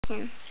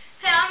talking.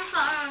 Hey, I'm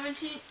Simon. I'm going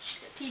to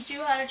teach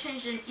you how to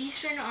change an E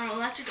string on an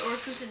electric or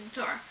acoustic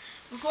guitar.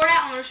 Before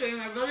that, I want to show you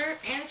my brother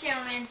and the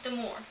cameraman,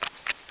 Demore.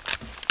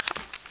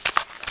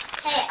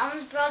 Hey,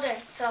 I'm the brother,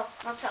 so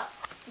what's up?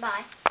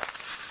 Bye.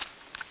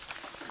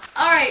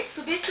 Alright,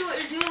 so basically what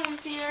you're doing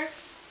here,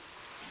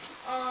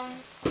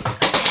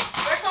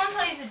 first I want to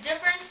tell you the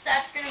difference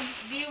that's going to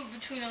be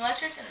between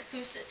electrics and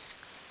acoustics.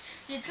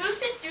 The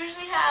acoustics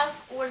usually have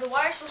where the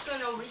wire's supposed to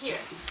go over here.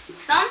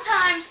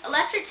 Sometimes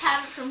electrics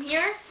have it from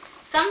here.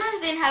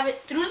 Sometimes they have it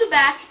through the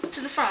back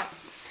to the front.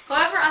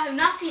 However, I have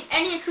not seen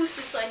any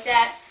acoustics like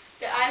that.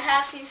 I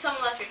have seen some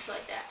electrics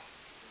like that.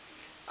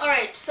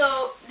 Alright,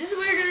 so this is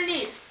what you're going to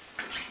need.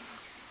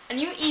 A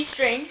new E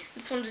string.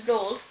 This one's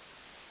gold.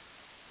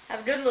 Have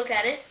a good look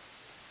at it.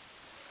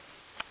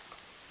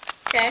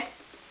 Okay.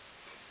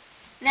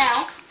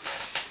 Now,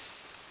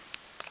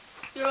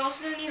 you're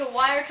also going to need a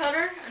wire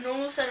cutter. A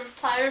normal set of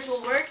pliers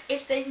will work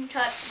if they can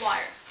cut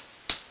wire.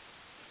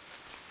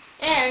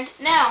 And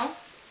now,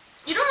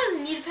 you don't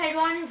really need a peg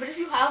winder, but if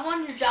you have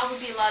one, your job will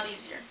be a lot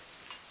easier.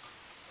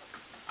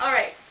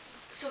 Alright,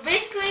 so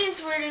basically, this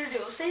is what we're going to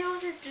do. Say how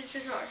it's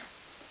just hard.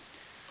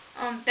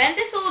 Bend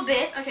this a little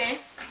bit, okay?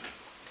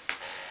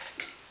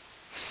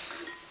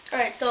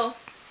 Alright, so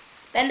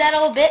bend that a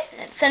little bit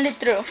and send it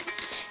through.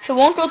 If it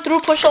won't go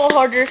through, push a little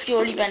harder if you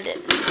already bend it.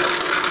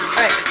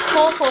 Alright,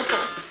 pull, pull,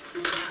 pull.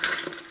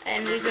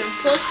 And we're going to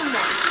pull some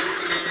more.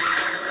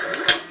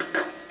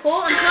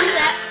 Pull until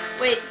that,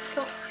 wait,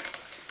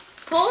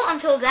 pull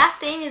until that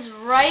thing is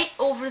right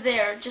over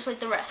there, just like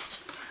the rest.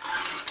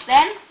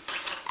 Then,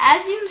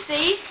 as you can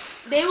see,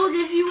 they will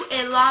give you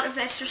a lot of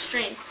extra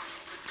strength.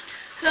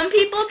 Some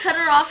people cut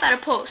it off at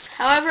a post.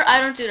 However,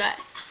 I don't do that.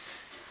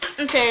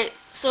 Okay,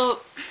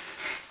 so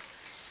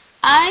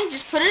I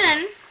just put it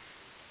in,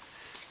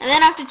 and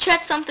then I have to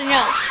check something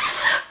else.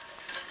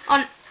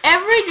 On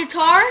every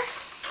guitar,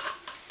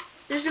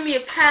 there's going to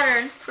be a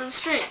pattern for the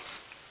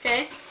strings,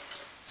 okay?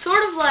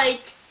 Sort of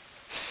like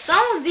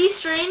some of these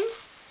strings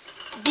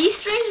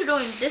are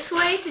going this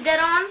way to get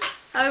on,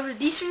 however,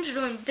 these strings are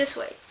going this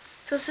way.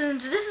 So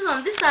since this is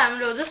on this side, I'm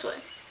going to go this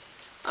way.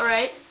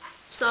 Alright,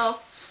 so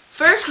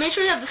first, make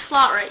sure you have the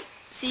slot right.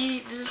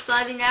 See, this is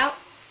sliding out.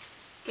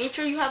 Make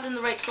sure you have it in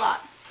the right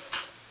slot.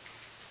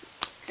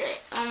 Okay,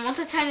 once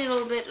I tighten it a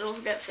little bit,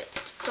 it'll get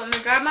fixed. So I'm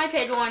going to grab my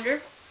peg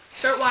winder,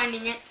 start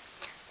winding it,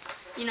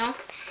 you know.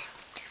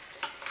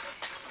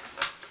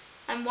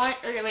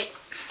 Okay, wait.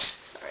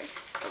 Sorry.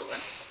 Other one.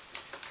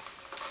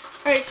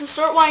 Alright, so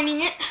start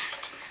winding it.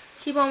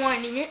 Keep on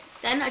winding it.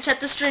 Then I check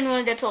the string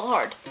when it gets all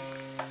hard.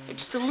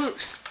 It's too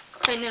loose.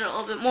 Tighten it a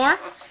little bit more.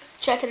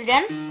 Check it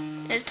again.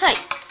 And it's tight.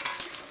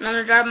 And I'm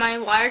going to grab my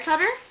wire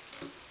cutter.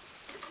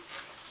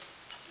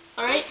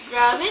 Alright,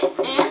 grab it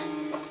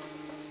and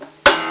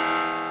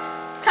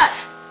cut.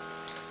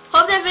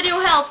 Hope that video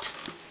helped.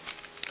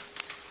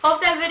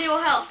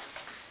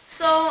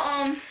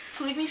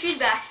 So, leave me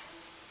feedback.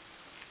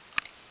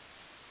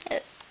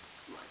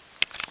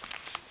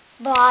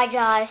 Bye,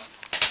 guys.